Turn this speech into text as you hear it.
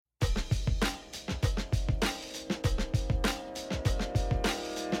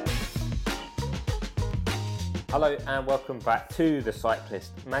Hello and welcome back to the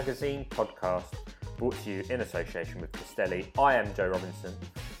Cyclist Magazine podcast, brought to you in association with Castelli. I am Joe Robinson.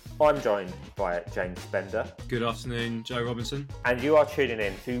 I'm joined by James Spender. Good afternoon, Joe Robinson. And you are tuning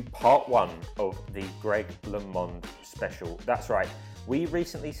in to part one of the Greg LeMond special. That's right, we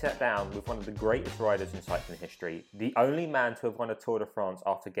recently sat down with one of the greatest riders in cycling history, the only man to have won a Tour de France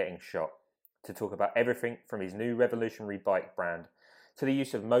after getting shot, to talk about everything from his new revolutionary bike brand to the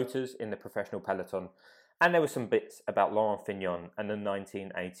use of motors in the professional peloton. And there were some bits about Laurent Fignon and the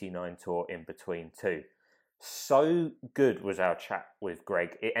 1989 Tour in between too. So good was our chat with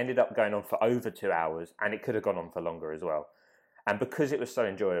Greg. It ended up going on for over 2 hours, and it could have gone on for longer as well. And because it was so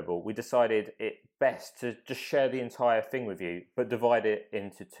enjoyable, we decided it best to just share the entire thing with you, but divide it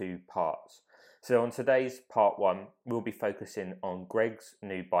into two parts. So on today's part one, we'll be focusing on Greg's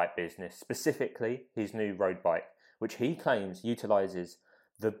new bike business, specifically his new road bike, which he claims utilises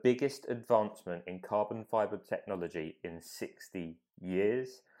the biggest advancement in carbon fibre technology in 60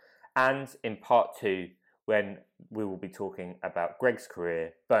 years. And in part two, when we will be talking about Greg's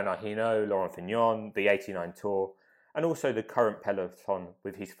career, Bernard Hinault, Laurent Fignon, the 89 Tour, and also the current peloton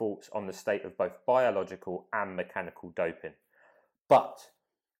with his thoughts on the state of both biological and mechanical doping. But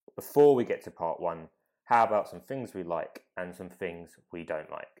before we get to part one, how about some things we like and some things we don't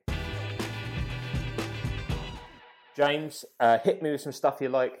like? James, hit me with some stuff you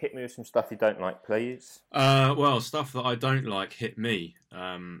like, hit me with some stuff you don't like, please. Well, stuff that I don't like hit me.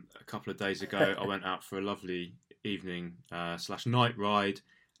 A couple of days ago, I went out for a lovely evening / night ride,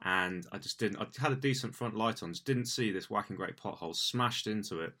 and I had a decent front light on, just didn't see this whacking great pothole, smashed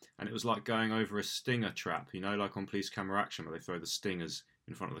into it, and it was like going over a stinger trap, you know, like on Police Camera Action, where they throw the stingers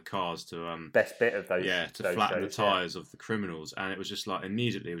in front of the cars to... Best bit of those. Yeah, to flatten the tyres of the criminals, and it was just like,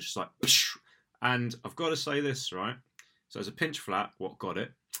 immediately, it was just like... Psh! And I've got to say this, right? So it's a pinch flat, what got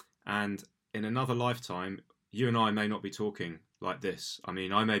it, and in another lifetime, you and I may not be talking like this. I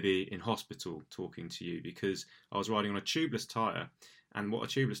mean, I may be in hospital talking to you because I was riding on a tubeless tyre, and what a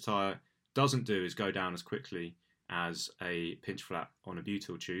tubeless tyre doesn't do is go down as quickly as a pinch flat on a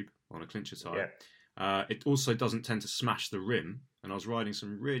butyl tube, on a clincher tyre. Yeah. It also doesn't tend to smash the rim, and I was riding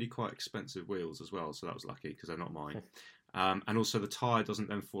some really quite expensive wheels as well, so that was lucky because they're not mine. And also the tyre doesn't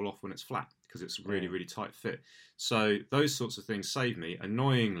then fall off when it's flat because it's really, really tight fit. So those sorts of things save me.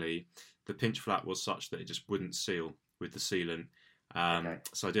 Annoyingly, the pinch flat was such that it just wouldn't seal with the sealant.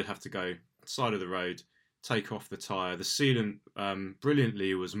 So I did have to go side of the road, take off the tyre. The sealant,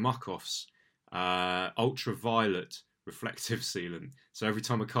 brilliantly, was Muc-Off's ultraviolet reflective sealant. So every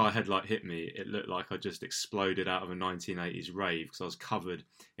time a car headlight hit me, it looked like I just exploded out of a 1980s rave because I was covered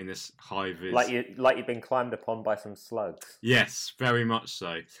in this high-vis... Like you've been climbed upon by some slugs. Yes, very much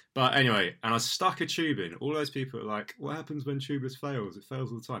so. But anyway, and I stuck a tube in. All those people are like, what happens when tubeless fails? It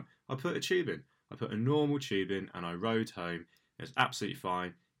fails all the time. I put a tube in. I put a normal tube in and I rode home. It was absolutely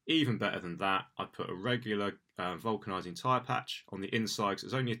fine. Even better than that, I put a regular vulcanising tyre patch on the inside because it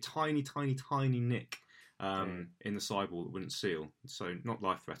was only a tiny, tiny, tiny nick in the sidewall that wouldn't seal, so not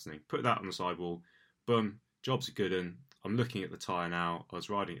life-threatening. Put that on the sidewall, boom, job's a good one. I'm looking at the tyre now. I was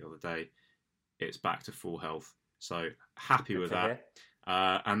riding it the other day. It's back to full health, so happy with that.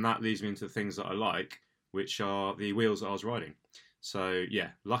 And that leads me into the things that I like, which are the wheels that I was riding. So yeah,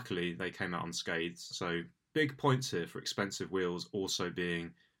 luckily they came out unscathed. So big points here for expensive wheels also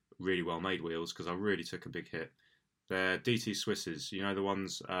being really well-made wheels, because I really took a big hit. They're DT Swisses, you know, the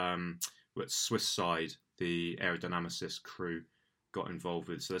ones with Swiss side, the aerodynamicist crew got involved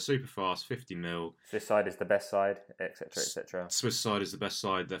with. So they're super fast, 50mm. Swiss side is the best side, etc., etc. Swiss side is the best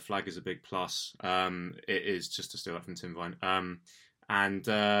side. Their flag is a big plus. It is, just to steal that from Tim Vine.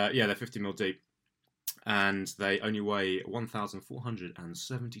 They're 50mm deep. And they only weigh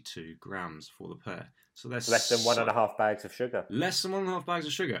 1,472 grams for the pair. So they're less than 1.5 bags of sugar. Less than 1.5 bags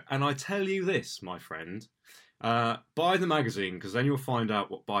of sugar. And I tell you this, my friend, buy the magazine, because then you'll find out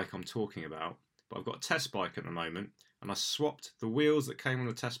what bike I'm talking about. But I've got a test bike at the moment, and I swapped the wheels that came on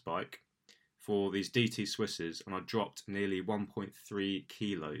the test bike for these DT Swisses, and I dropped nearly 1.3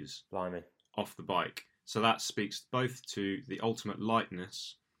 kilos off the bike. So that speaks both to the ultimate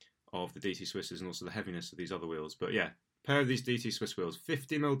lightness of the DT Swisses and also the heaviness of these other wheels. But yeah, pair of these DT Swiss wheels,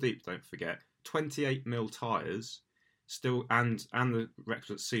 50mm deep, don't forget, 28mm tyres, still, and the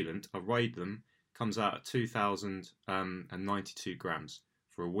requisite sealant. I weighed them, comes out at 2,092 grams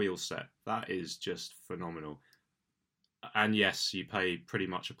for a wheel set. That is just phenomenal. And yes, you pay pretty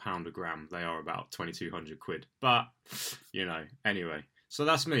much £1 a gram. They are about 2,200 quid. But you know, anyway. So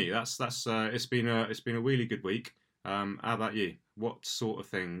that's me. That's it's been a really good week. How about you? What sort of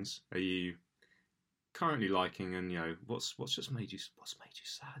things are you currently liking, and you know, what's made you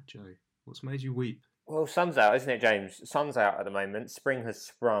sad, Joe? What's made you weep? Well, sun's out, isn't it, James? Sun's out at the moment. Spring has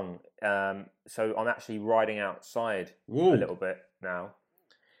sprung. So I'm actually riding outside a little bit now.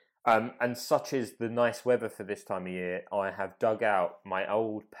 And such is the nice weather for this time of year, I have dug out my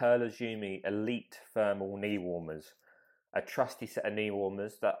old Perlagumi Elite Thermal knee warmers, a trusty set of knee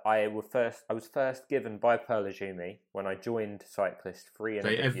warmers that I was first given by Perlagumi when I joined Cyclist years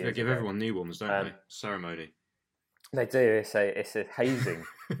They give ago. everyone knee warmers, don't they? Ceremony. They do. It's a hazing.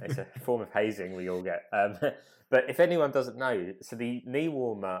 It's a form of hazing we all get. But if anyone doesn't know, so the knee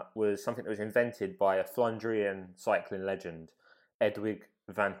warmer was something that was invented by a Flandrian cycling legend, Edwig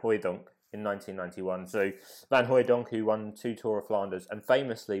van Hooijdonk, in 1991. So Van Hooijdonk, who won 2 Tour of Flanders and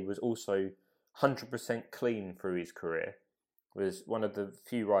famously was also 100% clean through his career, was one of the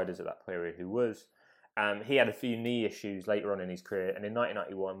few riders at that period who was. He had a few knee issues later on in his career, and in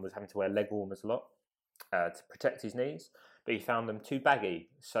 1991 was having to wear leg warmers a lot to protect his knees, but he found them too baggy.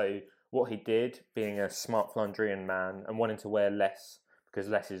 So what he did, being a smart Flandrian man and wanting to wear less because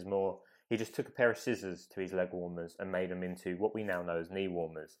less is more, he just took a pair of scissors to his leg warmers and made them into what we now know as knee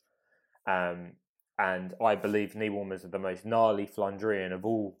warmers. And I believe knee warmers are the most gnarly Flandrian of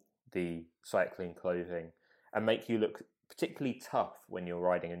all the cycling clothing and make you look particularly tough when you're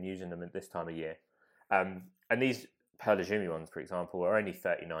riding and using them at this time of year. And these Perlagumi ones, for example, are only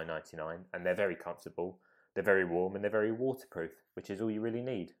 $39.99 and they're very comfortable, they're very warm and they're very waterproof, which is all you really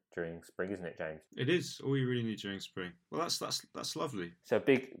need during spring, isn't it, James? It is all you really need during spring. Well, that's lovely. So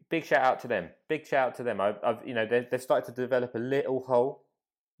big shout out to them. Big shout out to them. I've they've started to develop a little hole,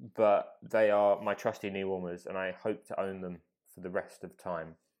 but they are my trusty knee warmers, and I hope to own them for the rest of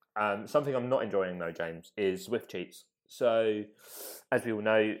time. Something I'm not enjoying though, James, is Zwift cheats. So, as we all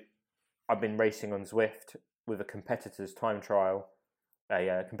know, I've been racing on Zwift with a competitor's time trial,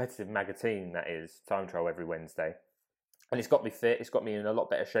 a competitive magazine that is time trial every Wednesday, and it's got me fit. It's got me in a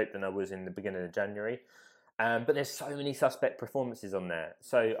lot better shape than I was in the beginning of January. But there's so many suspect performances on there.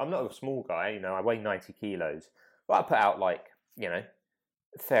 So I'm not a small guy, I weigh 90 kilos, but I put out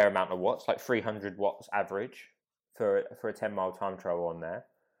a fair amount of watts, like 300 watts average for a 10-mile time trial on there.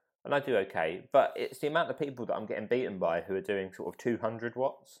 And I do okay, but it's the amount of people that I'm getting beaten by who are doing sort of 200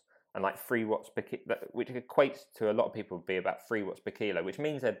 watts and like 3 watts per kilo, which equates to a lot of people would be about 3 watts per kilo, which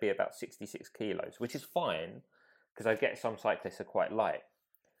means they'd be about 66 kilos, which is fine because I get some cyclists are quite light.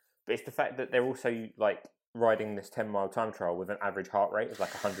 But it's the fact that they're also like riding this 10-mile time trial with an average heart rate of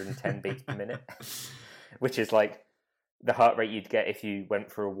like 110 beats per minute, which is like the heart rate you'd get if you went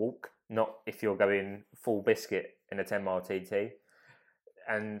for a walk, not if you're going full biscuit in a 10-mile TT.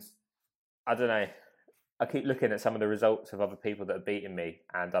 And I don't know, I keep looking at some of the results of other people that are beating me,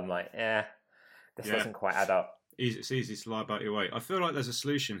 and I'm like, this doesn't quite add up. It's easy to lie about your weight. I feel like there's a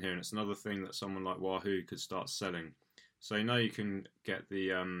solution here, and it's another thing that someone like Wahoo could start selling. So you can get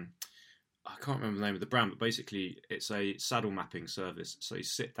the I can't remember the name of the brand, but basically it's a saddle mapping service. So you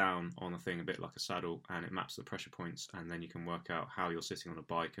sit down on a thing a bit like a saddle and it maps the pressure points, and then you can work out how you're sitting on a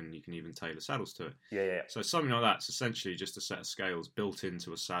bike, and you can even tailor saddles to it. Yeah. So something like that's essentially just a set of scales built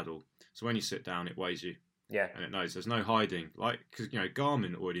into a saddle. So when you sit down, it weighs you. Yeah. And it knows. There's no hiding. Because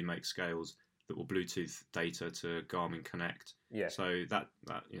Garmin already makes scales that will Bluetooth data to Garmin Connect. Yeah. So that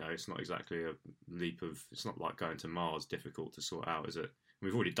it's not exactly a leap of. It's not like going to Mars difficult to sort out, is it?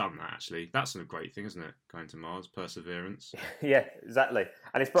 We've already done that, actually. That's a great thing, isn't it? Going to Mars, perseverance. Yeah, exactly.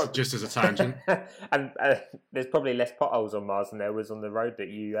 And it's probably just as a tangent. And there's probably less potholes on Mars than there was on the road that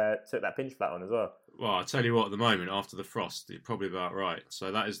you took that pinch flat on as well. Well, I'll tell you what. At the moment, after the frost, you're probably about right.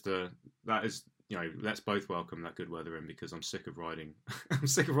 So that is let's both welcome that good weather in, because I'm sick of riding. I'm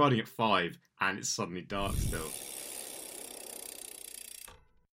sick of riding at 5 and it's suddenly dark still.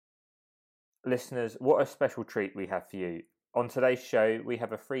 Listeners, what a special treat we have for you. On today's show, we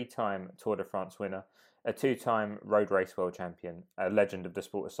have a 3-time Tour de France winner, a 2-time road race world champion, a legend of the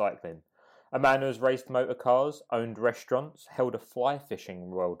sport of cycling, a man who has raced motor cars, owned restaurants, held a fly fishing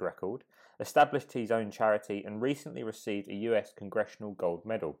world record, established his own charity, and recently received a US Congressional Gold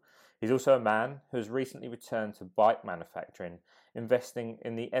Medal. He's also a man who has recently returned to bike manufacturing, investing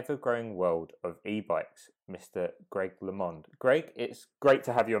in the ever-growing world of e-bikes, Mr. Greg LeMond. Greg, it's great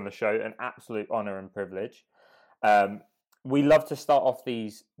to have you on the show, an absolute honour and privilege. We love to start off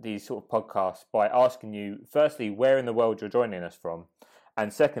these sort of podcasts by asking you, firstly, where in the world you're joining us from,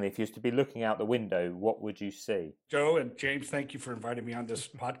 and secondly, if you was to be looking out the window, what would you see? Joe and James, thank you for inviting me on this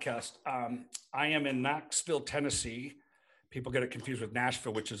podcast. I am in Knoxville, Tennessee. People get it confused with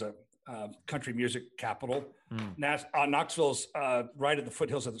Nashville, which is a country music capital. Knoxville's right at the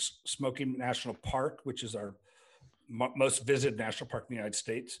foothills of the Smoky National Park, which is our most visited national park in the United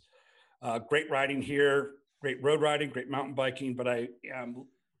States. Great riding here. Great road riding, great mountain biking, but I am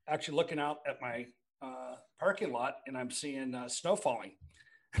actually looking out at my parking lot, and I'm seeing snow falling.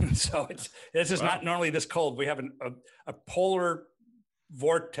 So this is not normally this cold. We have a polar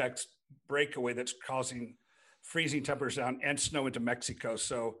vortex breakaway that's causing freezing temperatures down and snow into Mexico.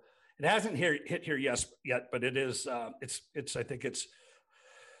 So it hasn't hit here yet, but it is. It's I think it's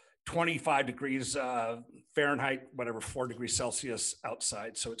 25 degrees Fahrenheit, whatever, 4 degrees Celsius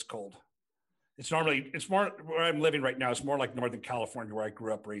outside. So it's cold. It's more where I'm living right now. It's more like Northern California where I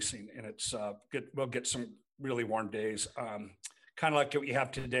grew up racing, and it's we'll get some really warm days, kind of like what you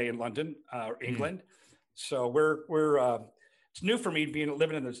have today in London or England. So we're it's new for me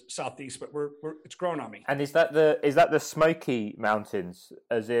living in the Southeast, but it's grown on me. And is that the Smoky Mountains,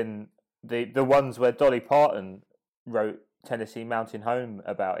 as in the ones where Dolly Parton wrote Tennessee Mountain Home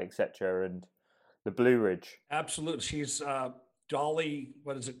about, etc., and the Blue Ridge? Absolutely. She's Dolly,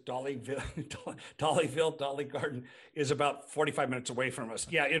 what is it? Dollyville, Dolly Garden is about 45 minutes away from us.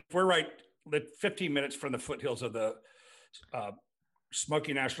 Yeah, we're right 15 minutes from the foothills of the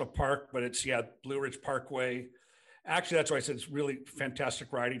Smoky National Park, but it's Blue Ridge Parkway. Actually, that's why I said it's really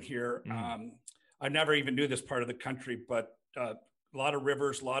fantastic riding here. I never even knew this part of the country, but a lot of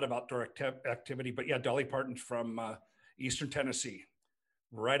rivers, a lot of outdoor activity. But Dolly Parton's from Eastern Tennessee,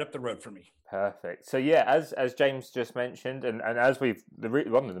 right up the road from me. Perfect. So as James just mentioned, and as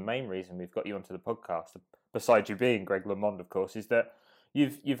one of the main reasons we've got you onto the podcast, besides you being Greg LeMond, of course, is that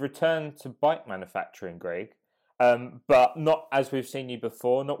you've returned to bike manufacturing, Greg. But not as we've seen you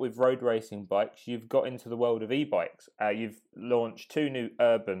before, not with road racing bikes. You've got into the world of e-bikes. You've launched 2 new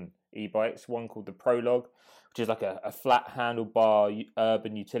urban e-bikes, one called the Prologue, which is like a flat handlebar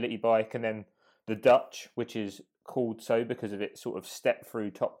urban utility bike, and then the Dutch, which is called so because of its sort of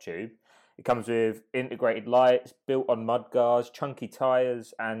step-through top tube. It comes with integrated lights, built on mudguards, chunky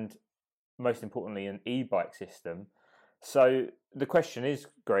tyres, and most importantly, an e-bike system. So the question is,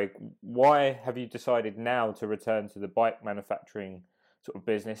 Greg, why have you decided now to return to the bike manufacturing sort of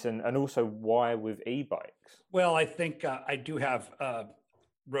business, and also why with e-bikes? Well, I think I do have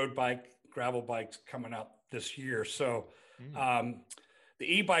road bike, gravel bikes coming out this year. So the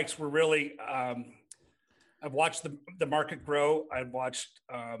e-bikes were really, I've watched the market grow. I've watched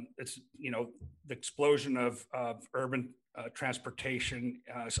the explosion of urban transportation.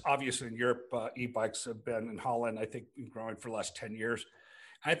 Obviously in Europe, e-bikes have been in Holland, I think, been growing for the last 10 years.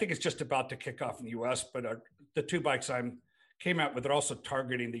 I think it's just about to kick off in the US, but the 2 bikes came out with are also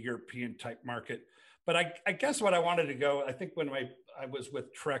targeting the European type market. But I guess what I wanted to go, I think when I was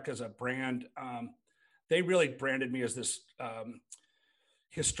with Trek as a brand, they really branded me as this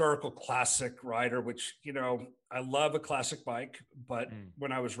historical classic rider, which, I love a classic bike, but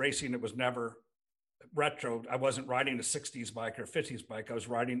when I was racing, it was never retro. I wasn't riding a 60s bike or a 50s bike. I was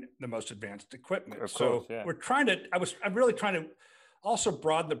riding the most advanced equipment. Of course, yeah. I'm really trying to also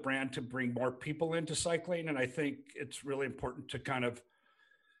broaden the brand to bring more people into cycling. And I think it's really important to kind of,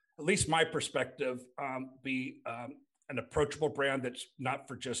 at least my perspective, be an approachable brand that's not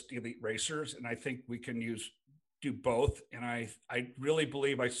for just elite racers. And I think we can do both. And I really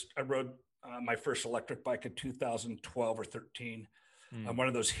believe I rode my first electric bike in 2012 or 13. One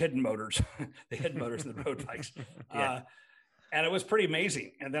of those hidden motors, the hidden motors in the road bikes. And it was pretty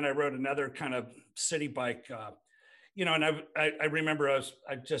amazing. And then I rode another kind of city bike, and I remember I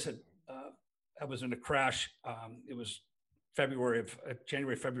was in a crash. It was January,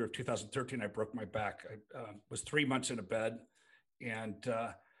 February of 2013. I broke my back. I was 3 months in a bed and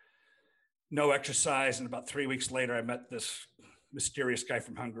no exercise. And about 3 weeks later, I met this mysterious guy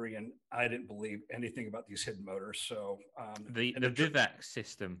from Hungary, and I didn't believe anything about these hidden motors. So the Vivax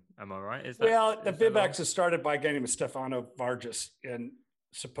system, am I right? The Vivax is started by a guy named Stefano Vargas in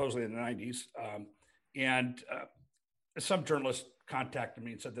supposedly in the 90s. And some journalist contacted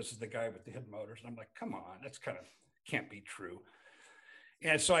me and said, this is the guy with the hidden motors. And I'm like, come on, that's can't be true.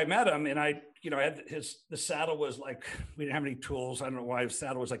 And so I met him, and I had the saddle was like, we didn't have any tools. I don't know why. The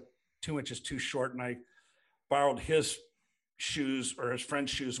saddle was like 2 inches too short. And I borrowed his shoes or his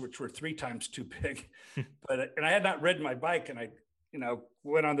friend's shoes, which were 3 times too big. And I had not ridden my bike, and I,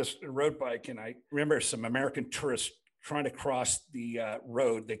 went on this road bike, and I remember some American tourists trying to cross the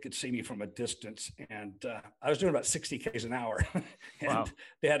road. They could see me from a distance, and I was doing about 60 Ks an hour. And wow.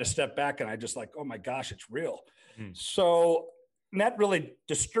 They had to step back, and I just like, oh my gosh, it's real. So that really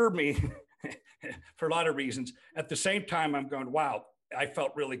disturbed me for a lot of reasons. At the same time, I'm going, wow, I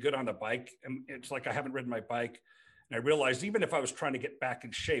felt really good on the bike. And it's like, I haven't ridden my bike. And I realized even if I was trying to get back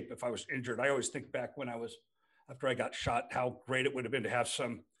in shape, if I was injured, I always think back when after I got shot, how great it would have been to have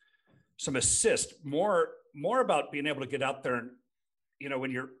some assist, more about being able to get out there and, when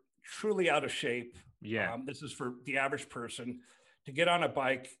you're truly out of shape, this is for the average person, to get on a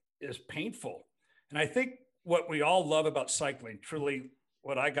bike is painful. And I think what we all love about cycling, truly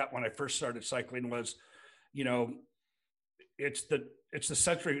what I got when I first started cycling was, you know, it's the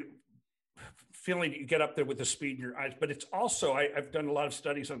sensory feeling you get up there with the speed in your eyes, but it's also, I've done a lot of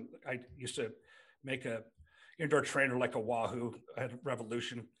studies on, I used to make a indoor trainer like a Wahoo, I had a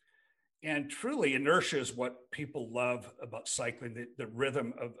Revolution. And truly inertia is what people love about cycling, the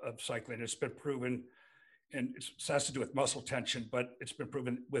rhythm of cycling. It's been proven, and it has to do with muscle tension, but it's been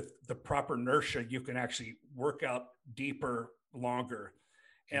proven with the proper inertia, you can actually work out deeper, longer.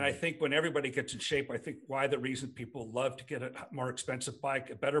 And I think when everybody gets in shape, I think why the reason people love to get a more expensive bike,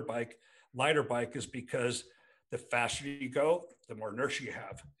 a better bike, lighter bike is because the faster you go, the more inertia you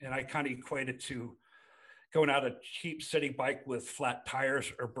have. And I kind of equate it to going out a cheap city bike with flat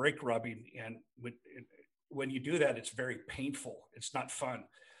tires or brake rubbing. And when you do that, it's very painful. It's not fun.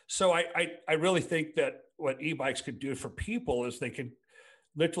 So I really think that what e-bikes could do for people is they could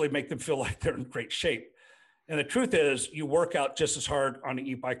literally make them feel like they're in great shape. And the truth is, you work out just as hard on an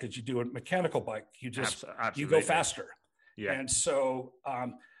e-bike as you do a mechanical bike. You just, you go faster. Yeah. And so,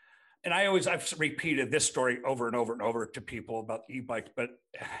 and I've repeated this story over and over and over to people about e-bikes, but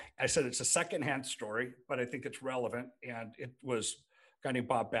I said it's a secondhand story, but I think it's relevant. And it was a guy named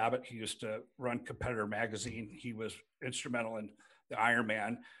Bob Babbitt. He used to run Competitor Magazine. He was instrumental in the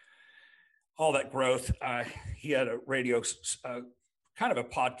Ironman, all that growth. He had a radio, kind of a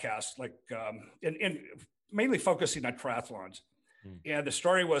podcast, like, and mainly focusing on triathlons. And the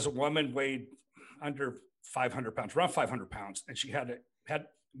story was a woman weighed under 500 pounds, around 500 pounds, and she had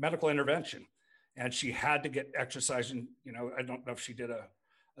medical intervention, and she had to get exercise. And, you know, I don't know if she did a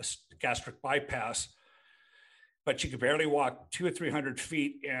gastric bypass, but she could barely walk 200 or 300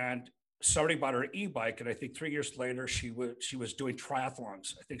 feet. And somebody bought her an e-bike. And I think 3 years later, she was doing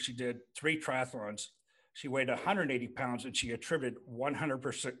triathlons. I think she did 3 triathlons. She weighed 180 pounds, and she attributed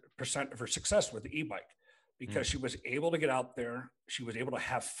 100% of her success with the e-bike because she was able to get out there. She was able to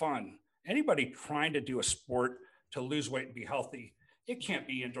have fun. Anybody trying to do a sport to lose weight and be healthy, it can't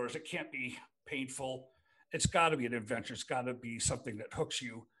be indoors. It can't be painful. It's got to be an adventure. It's got to be something that hooks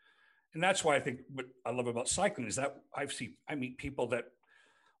you. And that's why I think what I love about cycling is that I meet people that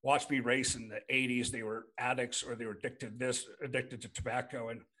watched me race in the 80s. They were addicts or they were addicted to tobacco.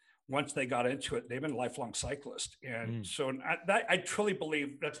 And once they got into it, they've been lifelong cyclists. And so I truly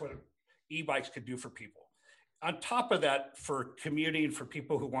believe that's what e-bikes could do for people. On top of that, for commuting, for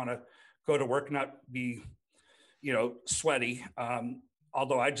people who want to go to work, not be, you know, sweaty.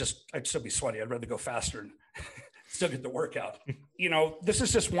 Although I'd still be sweaty. I'd rather go faster and still get the workout. You know, this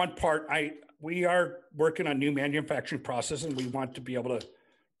is just one part. We are working on new manufacturing process, and we want to be able to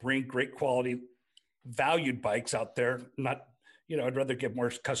bring great quality, valued bikes out there. Not, you know, I'd rather give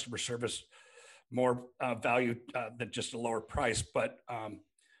more customer service, more value than just a lower price. But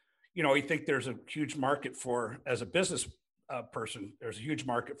you know, I think there's a huge market for, as a business person, there's a huge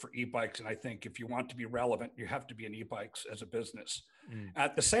market for e-bikes. And I think if you want to be relevant, you have to be in e-bikes as a business.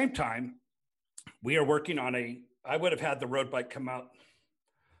 At the same time, we are working on I would have had the road bike come out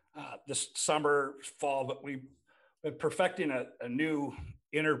this summer, fall, but we've been perfecting a new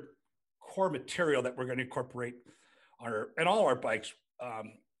inner core material that we're going to incorporate in all our bikes.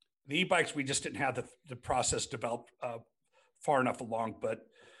 The e-bikes, we just didn't have the process developed far enough along, but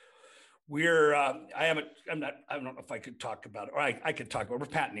I don't know if I could talk about it, or I could talk about it. We're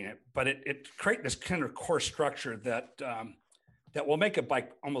patenting it, but it creates this kind of core structure that will make a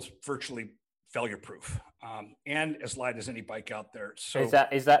bike almost virtually failure proof, and as light as any bike out there. So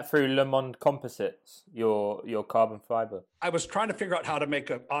is that through Le Monde Composites, your carbon fiber? I was trying to figure out how to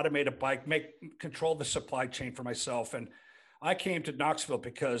make an automated bike, control the supply chain for myself. And I came to Knoxville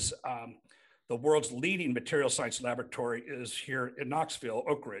because the world's leading material science laboratory is here in Knoxville,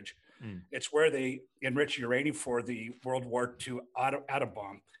 Oak Ridge. It's where they enrich uranium for the World War II atom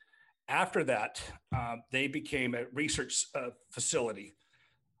bomb. After that, they became a research facility.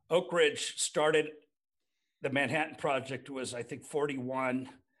 Oak Ridge started, the Manhattan Project was, I think, 41.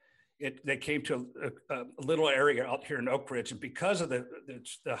 They came to a little area out here in Oak Ridge. And because of the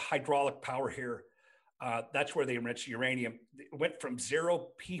hydraulic power here, that's where they enriched uranium. It went from 0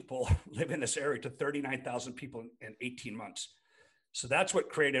 people living in this area to 39,000 people in 18 months. So that's what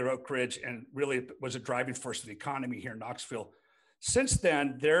created Oak Ridge and really was a driving force of the economy here in Knoxville. Since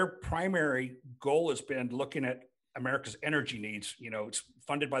then, their primary goal has been looking at America's energy needs. You know, it's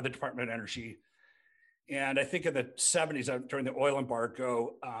funded by the Department of Energy. And I think in the 70s, during the oil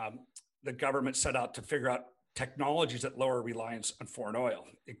embargo, the government set out to figure out technologies that lower reliance on foreign oil.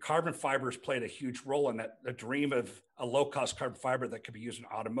 And carbon fibers played a huge role in that. The dream of a low-cost carbon fiber that could be used in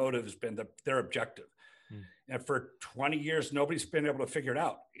automotive has been their objective. And for 20 years, nobody's been able to figure it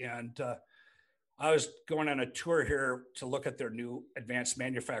out. And I was going on a tour here to look at their new advanced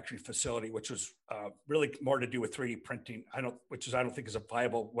manufacturing facility, which was really more to do with 3D printing. I don't think is a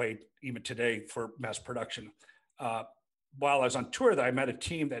viable way even today for mass production. While I was on tour, I met a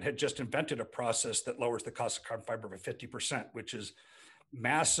team that had just invented a process that lowers the cost of carbon fiber by 50%, which is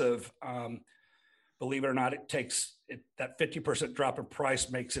massive. Believe it or not, that 50% drop in price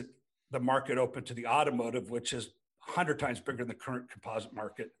makes it the market open to the automotive, which is 100 times bigger than the current composite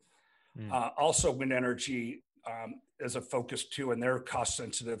market. Also, wind energy is a focus too, and they're cost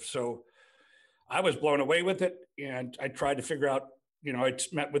sensitive. So I was blown away with it, and I tried to figure out. I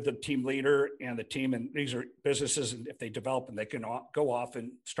met with the team leader and the team, and these are businesses, and if they develop, and they can go off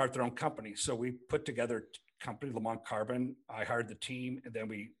and start their own company. So we put together a company, Lamont Carbon. I hired the team, and then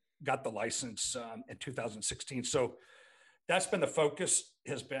we got the license in 2016. So that's been the focus,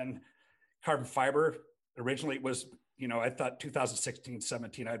 has been carbon fiber. Originally it was, I thought 2016,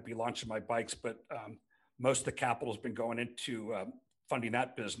 17, I'd be launching my bikes, but most of the capital has been going into funding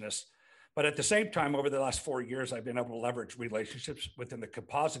that business. But at the same time, over the last 4 years, I've been able to leverage relationships within the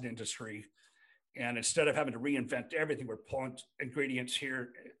composite industry. And instead of having to reinvent everything, we're pulling ingredients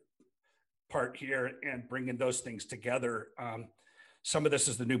here, part here, and bringing those things together. Some of this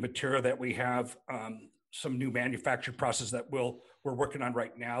is the new material that we have, some new manufacturing process that we're working on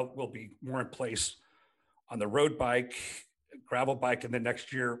right now will be more in place on the road bike, gravel bike, and then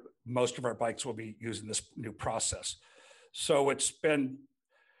next year, most of our bikes will be using this new process. So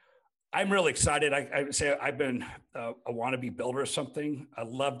I'm really excited. I would say I've been a wannabe builder of something. I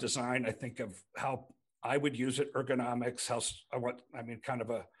love design. I think of how I would use it, ergonomics,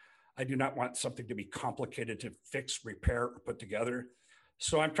 I do not want something to be complicated to fix, repair, or put together.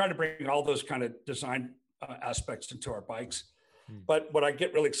 So I'm trying to bring all those kind of design aspects into our bikes. But what I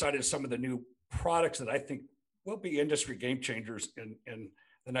get really excited is some of the new products that I think will be industry game changers in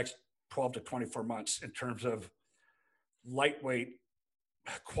the next 12 to 24 months in terms of lightweight,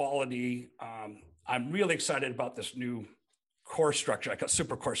 quality. I'm really excited about this new core structure. I call it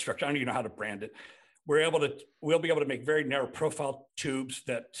super core structure. I don't even know how to brand it. We'll be able to make very narrow profile tubes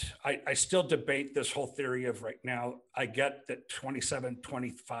that I still debate this whole theory of right now. I get that 27,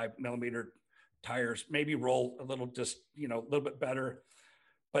 25 millimeter tires maybe roll a little little bit better,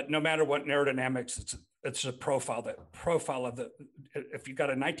 but no matter what aerodynamics, it's a profile of if you got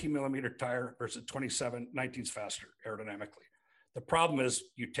a 19 millimeter tire versus 27, 19 is faster aerodynamically. The problem is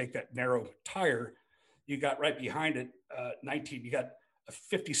you take that narrow tire, you got right behind it, 19, you got a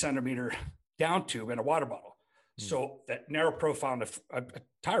 50 centimeter down tube and a water bottle. So that narrow profile on a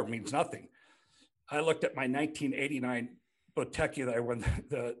tire means nothing. I looked at my 1989 Bottecchio that I won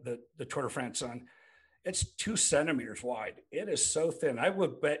the Tour de France on. It's 2 centimeters wide. It is so thin. I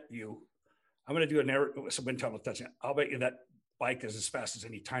would bet you, I'm going to do some wind tunnel testing. I'll bet you that bike is as fast as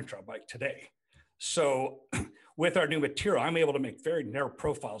any time trial bike today. So with our new material, I'm able to make very narrow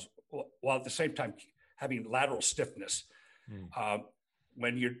profiles while at the same time having lateral stiffness.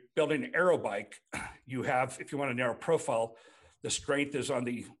 When you're building an aero bike, you have, if you want a narrow profile, the strength is on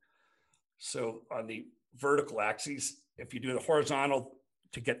the vertical axis. If you do the horizontal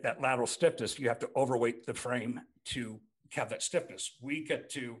to get that lateral stiffness, you have to overweight the frame to have that stiffness.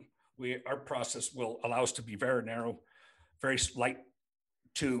 Our process will allow us to be very narrow, very light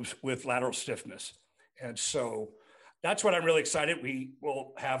tubes with lateral stiffness. And so that's what I'm really excited. We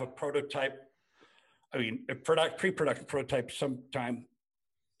will have a prototype, pre-production prototype sometime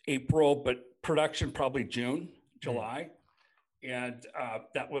April, but production probably June, July. And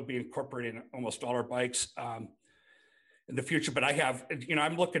that will be incorporated in almost all our bikes in the future. But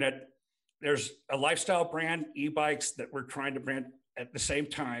I'm looking at, there's a lifestyle brand, e-bikes, that we're trying to brand at the same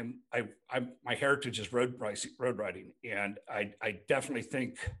time. My heritage is road riding. And I definitely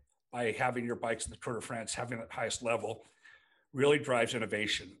think by having your bikes in the Tour de France, having that highest level really drives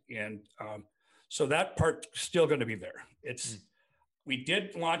innovation. And so that part's still going to be there. We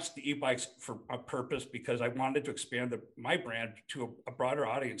did launch the e-bikes for a purpose because I wanted to expand my brand to a broader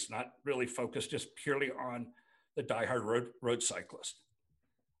audience, not really focused just purely on the diehard road cyclist.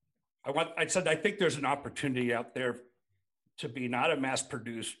 I think there's an opportunity out there to be not a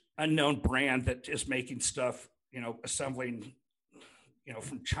mass-produced, unknown brand that is making stuff, assembling,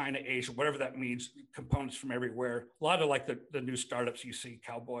 from China, Asia, whatever that means, components from everywhere. A lot of like the new startups you see,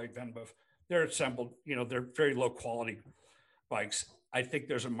 Cowboy, Venba, they're assembled, they're very low quality bikes. I think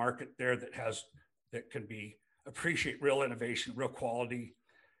there's a market there that can appreciate real innovation, real quality,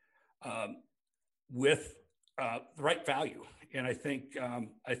 with the right value. And I think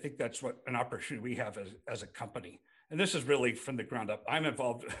that's what an opportunity we have as a company. And this is really from the ground up. I'm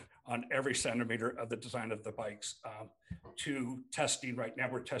involved on every centimeter of the design of the bikes to testing. Right now,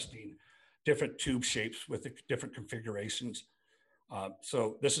 we're testing different tube shapes with the different configurations.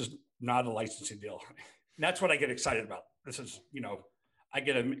 So this is not a licensing deal. And that's what I get excited about. This is, I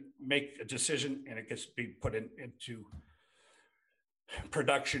get to make a decision and it gets to be put into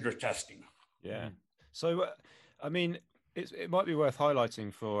production or testing. Yeah. So, I mean, it might be worth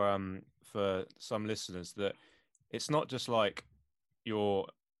highlighting for some listeners that it's not just like you're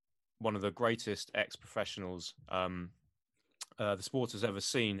one of the greatest ex-professionals the sport has ever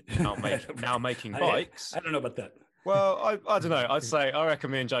seen now making bikes. I don't know about that. Well, I don't know. I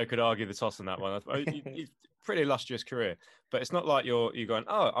reckon me and Joe could argue the toss on that one. You've pretty illustrious career, but it's not like you're going,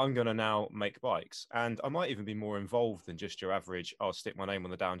 oh, I'm going to now make bikes. And I might even be more involved than just your average, I'll stick my name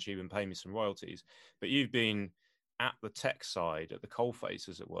on the down tube and pay me some royalties. But you've been at the tech side, at the coalface,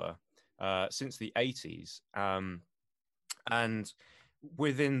 as it were, since the 80s. And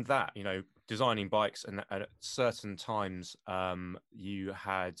within that, designing bikes, and at certain times, you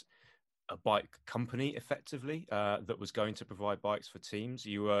had a bike company effectively that was going to provide bikes for teams.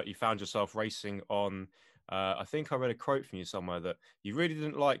 You found yourself racing on. I think I read a quote from you somewhere that you really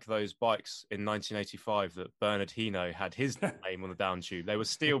didn't like those bikes in 1985 that Bernard Hinault had his name on the down tube. They were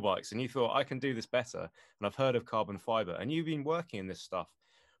steel bikes, and you thought, I can do this better. And I've heard of carbon fiber, and you've been working in this stuff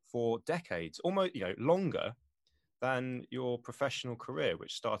for decades, almost longer than your professional career,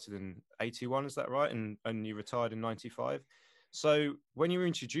 which started in 81. Is that right? And you retired in 95. So when you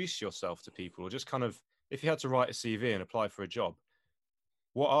introduce yourself to people, or just kind of, if you had to write a CV and apply for a job,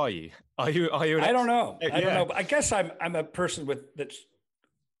 what are you? Are you? I don't know. I don't know. But I guess I'm a person that's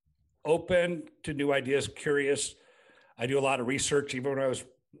open to new ideas, curious. I do a lot of research. Even when I was,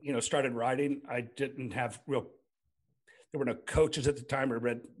 started riding, I didn't have there were no coaches at the time. I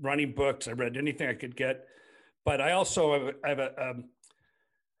read running books. I read anything I could get. But I also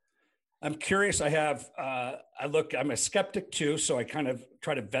I'm curious. I'm a skeptic too, so I kind of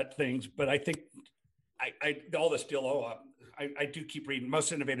try to vet things. But I think all this deal. I do keep reading.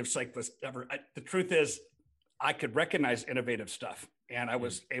 Most innovative cyclists ever. The truth is, I could recognize innovative stuff, and I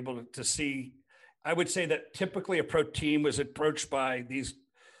was able to see. I would say that typically a pro team was approached by these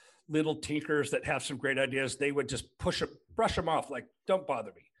little tinkers that have some great ideas. They would just brush them off, like, don't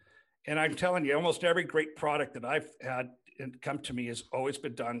bother me. And I'm telling you, almost every great product that I've had come to me has always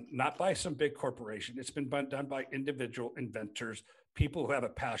been done not by some big corporation. It's been done by individual inventors, people who have a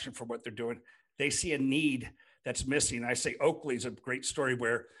passion for what they're doing. They see a need that's missing. I say Oakley's a great story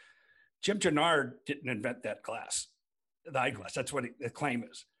where Jim Gennard didn't invent that glass, the eyeglass. That's what the claim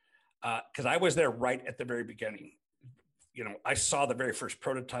is. Because I was there right at the very beginning. I saw the very first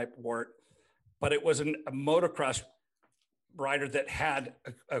prototype, wore it, but it was a motocross rider that had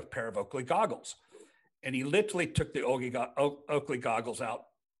a pair of Oakley goggles. And he literally took the Oakley goggles out,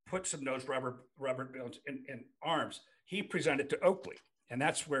 put some nose rubber bands in arms. He presented to Oakley. And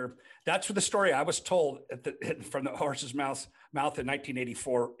that's where the story I was told from the horse's mouth in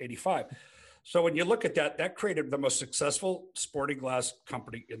 1984, 85. So when you look at that created the most successful sporting glass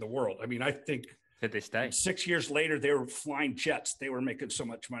company in the world. I mean, I think to this day, 6 years later, they were flying jets. They were making so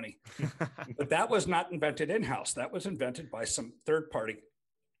much money. But that was not invented in-house. That was invented by some third party.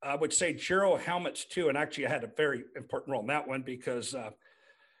 I would say Giro helmets too. And actually I had a very important role in that one because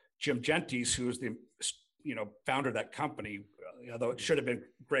Jim Gentes, who was the founder of that company, although it should have been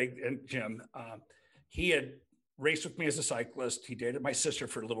Greg and Jim, he had raced with me as a cyclist. He dated my sister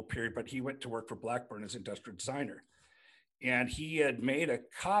for a little period, but he went to work for Blackburn as industrial designer. And he had made a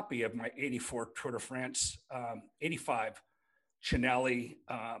copy of my 84 Tour de France, 85 Chinelli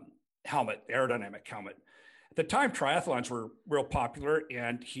helmet, aerodynamic helmet. At the time, triathlons were real popular,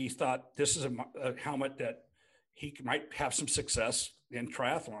 and he thought this is a helmet that he might have some success in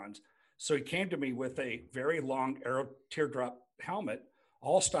triathlons. So he came to me with a very long aero teardrop helmet,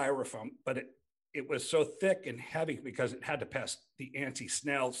 all styrofoam, but it was so thick and heavy because it had to pass the ANSI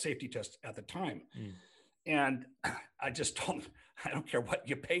Snell safety test at the time. And I just told him, I don't care what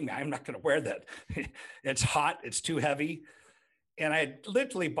you pay me. I'm not going to wear that. It's hot. It's too heavy. And I had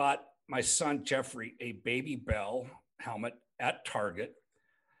literally bought my son, Jeffrey, a Baby Bell helmet at Target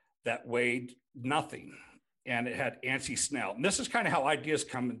that weighed nothing. And it had ANSI Snell. And this is kind of how ideas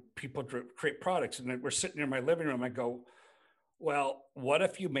come and people create products. And we're sitting in my living room. I go, well, what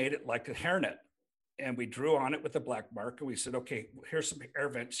if you made it like a hairnet? And we drew on it with a black mark. And we said, okay, here's some air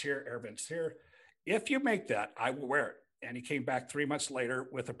vents here, air vents here. If you make that, I will wear it. And he came back 3 months later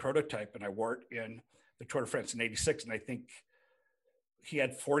with a prototype, and I wore it in the Tour de France in 86. And I think he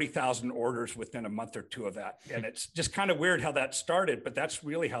had 40,000 orders within a month or two of that. And it's just kind of weird how that started, but that's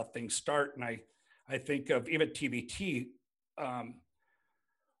really how things start. And I think of even TBT,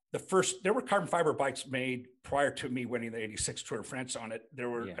 there were carbon fiber bikes made prior to me winning the 86 Tour de France on it. There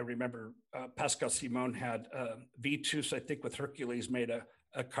were, I remember Pascal Simon had Vitus, I think with Hercules, made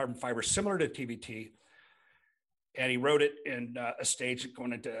a carbon fiber similar to TVT. And he rode it in a stage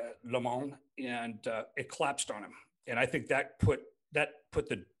going into Le Mans, and it collapsed on him. And I think that put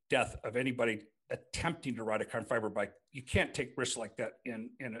the death of anybody attempting to ride a carbon fiber bike. You can't take risks like that in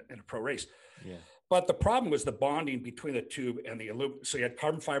a pro race. Yeah. But the problem was the bonding between the tube and the aluminum. So you had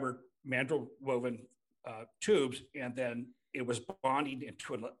carbon fiber mandrel woven tubes, and then it was bonding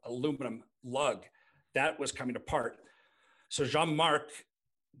into an aluminum lug that was coming apart. So Jean-Marc,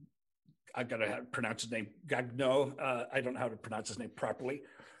 I've got to pronounce his name, Gagnon. I don't know how to pronounce his name properly,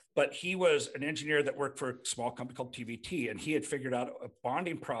 but he was an engineer that worked for a small company called TVT, and he had figured out a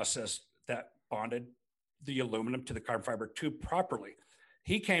bonding process that bonded the aluminum to the carbon fiber tube properly.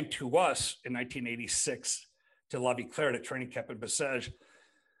 He came to us in 1986 to La Vie Claire at training camp in Bessèges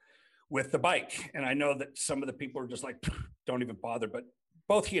with the bike. And I know that some of the people are just like, don't even bother. But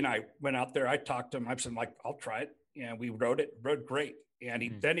both he and I went out there. I talked to him. I said, like, I'll try it. And we rode great. And he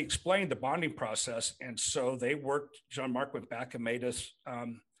then he explained the bonding process. And so they worked, Jean-Marc went back and made us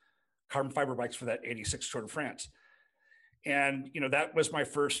carbon fiber bikes for that 86 Tour de France. And, that was my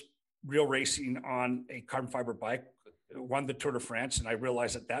first real racing on a carbon fiber bike. Won the Tour de France. And I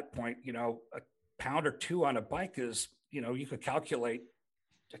realized at that point, a pound or two on a bike is, you could calculate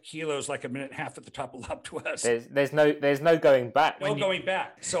a kilo is like a minute and a half at the top of L'Alpe d'Huez. There's no going back. No going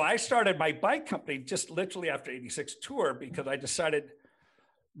back. So I started my bike company just literally after 86 Tour, because I decided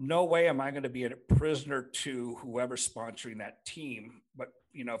no way am I going to be a prisoner to whoever's sponsoring that team. But,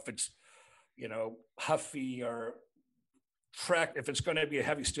 if it's, Huffy or Trek, if it's going to be a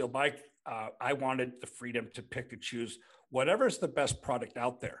heavy steel bike, I wanted the freedom to pick and choose whatever's the best product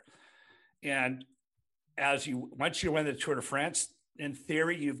out there. And once you win the Tour de France, in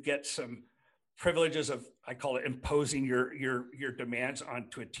theory, you get some privileges of, I call it imposing your demands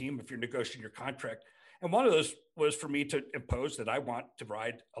onto a team if you're negotiating your contract. And one of those was for me to impose that I want to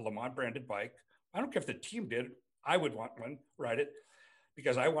ride a Le Mans branded bike. I don't care if the team did, I would want one, ride it,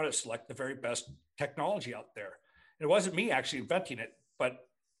 because I want to select the very best technology out there. And it wasn't me actually inventing it, but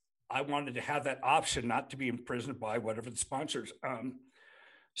I wanted to have that option, not to be imprisoned by whatever the sponsors,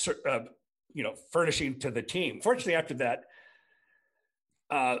 furnishing to the team. Fortunately, after that,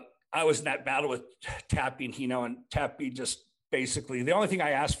 I was in that battle with Tappy, and Tappy just basically, the only thing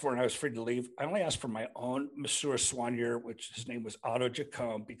I asked for, and I was free to leave, I only asked for my own Monsieur Soigneur, which his name was Otto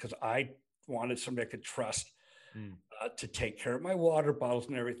Jacome, because I wanted somebody I could trust to take care of my water bottles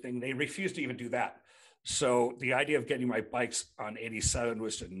and everything. They refused to even do that. So the idea of getting my bikes on 87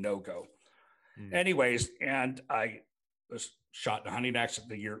 was a no-go. Anyways, and I was shot in a hunting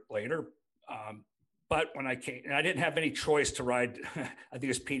accident a year later. But when I came, and I didn't have any choice to ride, I think it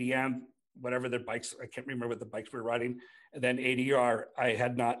was PDM, whatever the bikes, I can't remember what the bikes we were riding. And then ADR, I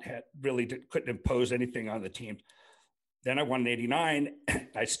couldn't impose anything on the team. Then I won in 89.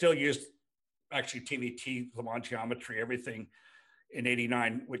 I still used actually TVT, Le Mans geometry, everything in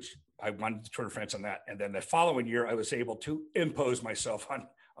 89, which I won the Tour de France on that. And then the following year, I was able to impose myself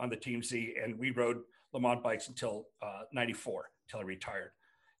on the Team Z, and we rode Le Mans bikes until 94, until I retired.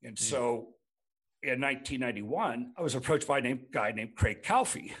 And so in 1991, I was approached by a guy named Craig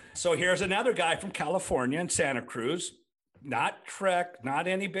Calfee. So here's another guy from California in Santa Cruz, not Trek, not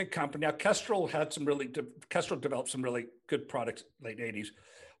any big company. Now, Kestrel developed some really good products late 80s,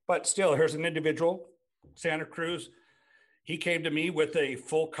 but still, here's an individual, Santa Cruz. He came to me with a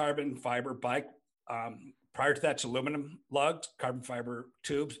full carbon fiber bike. Prior to that, it's aluminum lugs, carbon fiber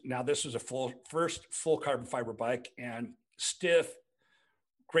tubes. Now this was first full carbon fiber bike, and stiff,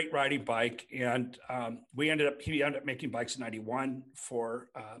 great riding bike. And he ended up making bikes in 91 for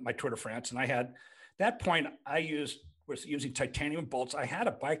my Tour de France. And at that point, was using titanium bolts. I had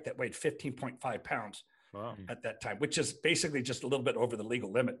a bike that weighed 15.5 pounds at that time, which is basically just a little bit over the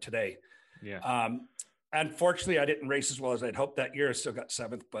legal limit today. Yeah. Unfortunately, I didn't race as well as I'd hoped that year. I still got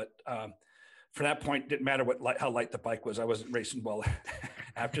seventh, but for that point, it didn't matter how light the bike was. I wasn't racing well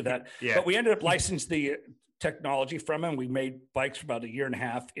after that. Yeah. But we ended up licensing the technology from him. We made bikes for about a year and a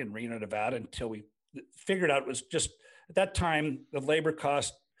half in Reno, Nevada, until we figured out it was just, at that time, the labor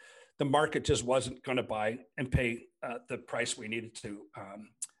cost, the market just wasn't going to buy and pay the price we needed to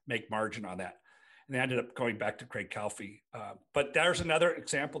make margin on that. And they ended up going back to Craig Calfee. But there's another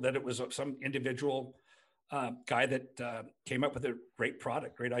example that it was some individual guy that came up with a great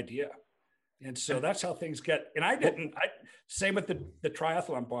product, great idea. And so that's how things get. And same with the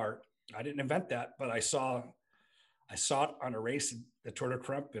triathlon bar. I didn't invent that, but I saw it on a race, the Tour de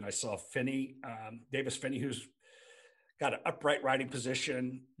Crump, and I saw Davis Finney, who's got an upright riding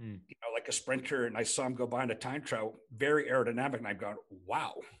position, like a sprinter. And I saw him go by in a time trial, very aerodynamic. And I'm going,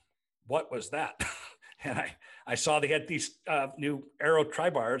 wow, what was that? And I saw they had these new Aero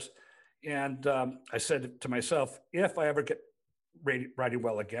tri-bars. And I said to myself, if I ever get riding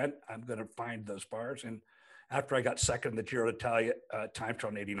well again, I'm going to find those bars. And after I got second in the Giro d'Italia time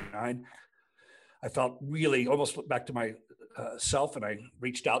trial in '89, I felt really almost back to my self, and I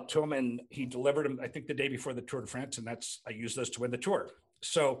reached out to him, and he delivered them, I think, the day before the Tour de France, and I used those to win the Tour.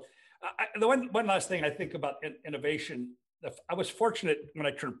 So the one last thing I think about innovation, I was fortunate when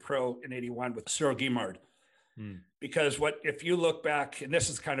I turned pro in '81 with Cyril Guimard, because if you look back, and this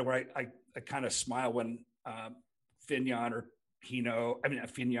is kind of where I kind of smile when Fignon or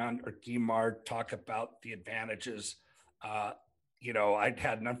Fignon or Guimard talk about the advantages. I'd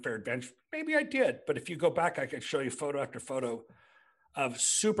had an unfair advantage. Maybe I did, but if you go back, I could show you photo after photo of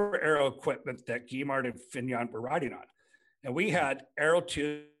super aero equipment that Guimard and Fignon were riding on. And we had Aero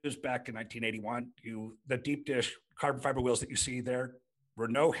 2s back in 1981. The deep dish carbon fiber wheels that you see there,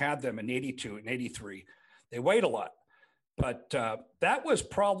 Renault had them in '82 and '83. They weighed a lot, but that was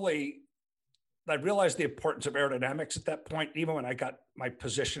probably, I realized the importance of aerodynamics at that point. Even when I got my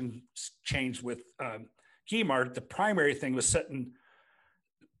position changed with Guimard, the primary thing was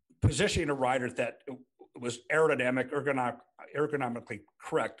positioning a rider that was ergonomically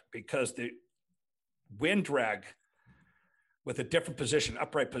correct, because the wind drag with a different position,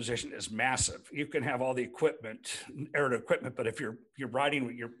 upright position, is massive. You can have all the equipment, aero equipment, but if you're riding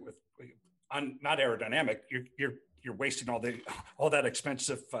with not aerodynamic, you're wasting all that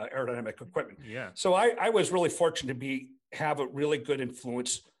expensive aerodynamic equipment. Yeah. So I was really fortunate to have a really good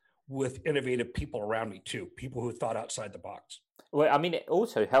influence with innovative people around me too, people who thought outside the box. Well, I mean, it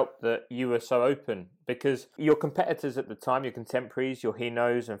also helped that you were so open, because your competitors at the time, your contemporaries, your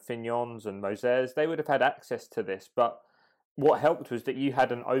Hinaults and Fignons and Mosers, they would have had access to this. But what helped was that you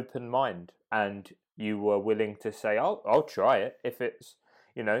had an open mind, and you were willing to say, I'll try it. If it's,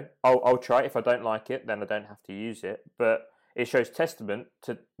 I'll try it. If I don't like it, then I don't have to use it. But it shows testament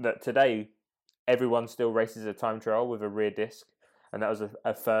to that today, everyone still races a time trial with a rear disc. And that was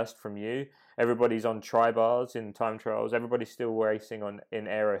a first from you. Everybody's on tri-bars in time trials. Everybody's still racing in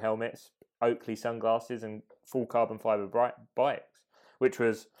aero helmets, Oakley sunglasses, and full carbon fiber bikes, which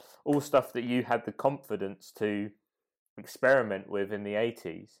was all stuff that you had the confidence to experiment with in the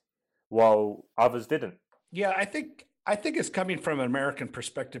 '80s, while others didn't. Yeah, I think it's coming from an American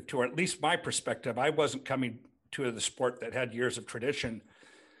perspective too, or at least my perspective. I wasn't coming to the sport that had years of tradition,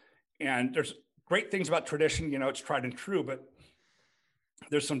 and there's great things about tradition. It's tried and true, but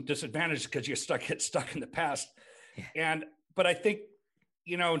there's some disadvantages because you get stuck in the past. Yeah. But I think,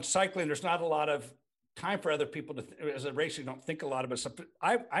 in cycling, there's not a lot of time for other people as a racer, you don't think a lot about stuff.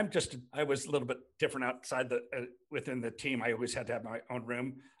 I was a little bit different outside within the team. I always had to have my own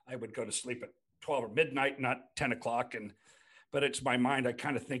room. I would go to sleep at 12 or midnight, not 10 o'clock. But it's my mind. I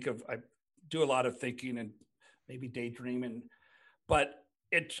kind of I do a lot of thinking and maybe daydreaming, but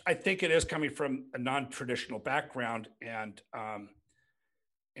I think it is coming from a non-traditional background,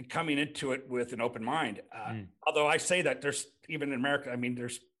 and coming into it with an open mind. Although I say that there's, even in America, I mean,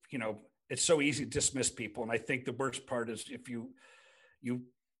 there's, it's so easy to dismiss people. And I think the worst part is if you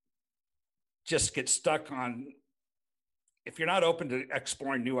just get stuck on, if you're not open to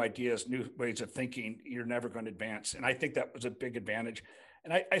exploring new ideas, new ways of thinking, you're never going to advance. And I think that was a big advantage.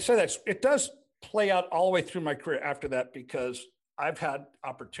 And I say that it does play out all the way through my career after that, because I've had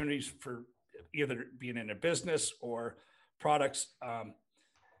opportunities for either being in a business or products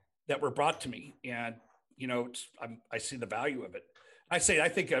that were brought to me, and I see the value of it. I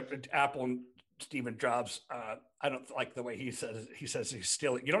think of Apple and Steve Jobs. I don't like the way he says he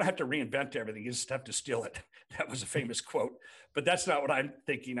steal it. You don't have to reinvent everything; you just have to steal it. That was a famous quote, but that's not what I'm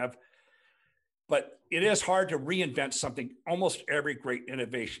thinking of. But it is hard to reinvent something. Almost every great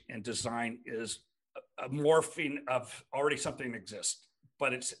innovation and design is a morphing of already something that exists,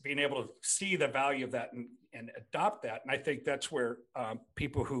 but it's being able to see the value of that and adopt that. And I think that's where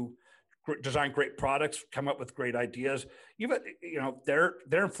people who design great products come up with great ideas. They're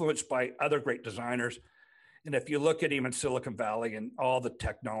influenced by other great designers. And if you look at even Silicon Valley and all the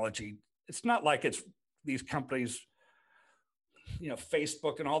technology, it's not like it's these companies,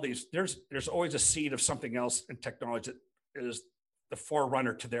 Facebook and all these, there's always a seed of something else in technology that is the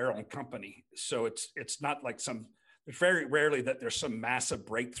forerunner to their own company. So it's not like it's very rarely that there's some massive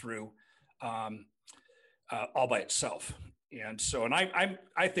breakthrough all by itself. And so, and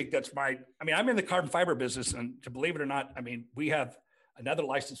I think that's I'm in the carbon fiber business, and to believe it or not, we have another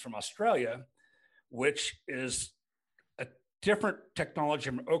license from Australia, which is a different technology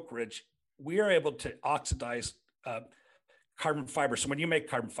from Oak Ridge. We are able to oxidize carbon fiber. So when you make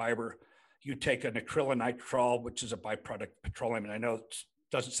carbon fiber, you take an acrylonitrile, which is a byproduct of petroleum. And I know it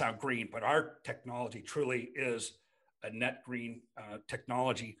doesn't sound green, but our technology truly is a net green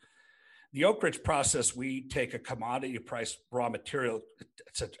technology. The Oak Ridge process, we take a commodity price raw material.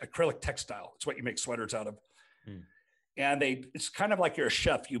 It's an acrylic textile. It's what you make sweaters out of. And it's kind of like you're a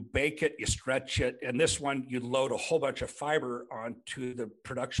chef. You bake it, you stretch it. And this one, you load a whole bunch of fiber onto the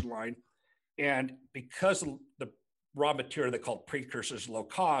production line. And because the raw material they call precursors low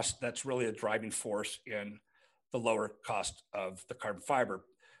cost, that's really a driving force in the lower cost of the carbon fiber.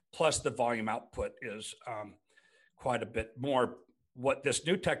 Plus the volume output is quite a bit more. What this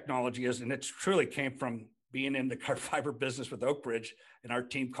new technology is, and it's truly came from being in the carbon fiber business with Oak Ridge and our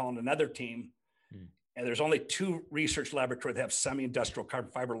team calling another team. And there's only 2 research laboratories that have semi-industrial carbon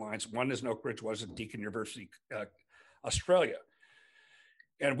fiber lines. One is in Oak Ridge, one is in Deakin University, Australia.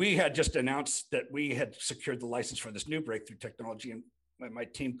 And we had just announced that we had secured the license for this new breakthrough technology. And when my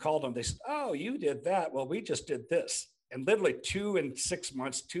team called them, they said, oh, you did that. Well, we just did this. And literally 2 in 6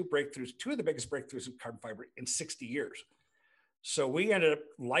 months, 2 breakthroughs, 2 of the biggest breakthroughs in carbon fiber in 60 years. So we ended up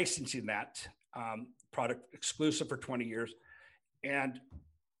licensing that product exclusive for 20 years. And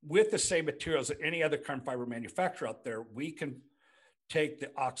with the same materials that any other carbon fiber manufacturer out there, we can take the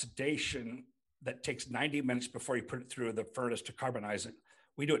oxidation that takes 90 minutes before you put it through the furnace to carbonize it.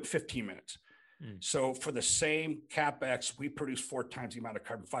 We do it in 15 minutes. So for the same CapEx, we produce 4 times the amount of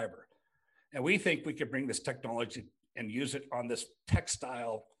carbon fiber. And we think we could bring this technology and use it on this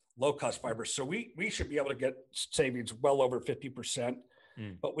textile low-cost fiber. So we should be able to get savings well over 50%.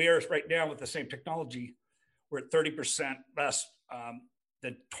 But we are right now with the same technology, we're at 30% less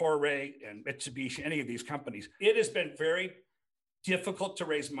than Toray and Mitsubishi, any of these companies. It has been very difficult to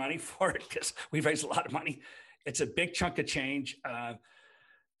raise money for it because we've raised a lot of money. It's a big chunk of change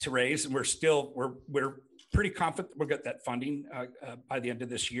to raise, and we're pretty confident we'll get that funding by the end of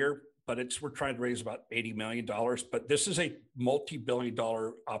this year. But we're trying to raise about $80 million. But this is a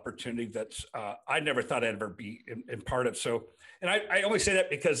multi-billion-dollar opportunity that's I never thought I'd ever be in part of. So, and I always say that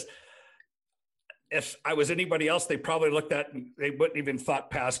because if I was anybody else, they probably looked at and they wouldn't even thought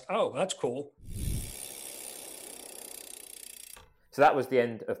past, oh, that's cool. So that was the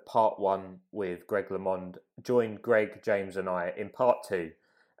end of part 1 with Greg LeMond. Join Greg, James and I in part 2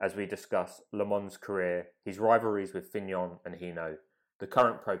 as we discuss LeMond's career, his rivalries with Fignon and Hinault, the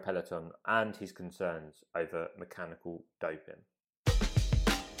current pro peloton and his concerns over mechanical doping.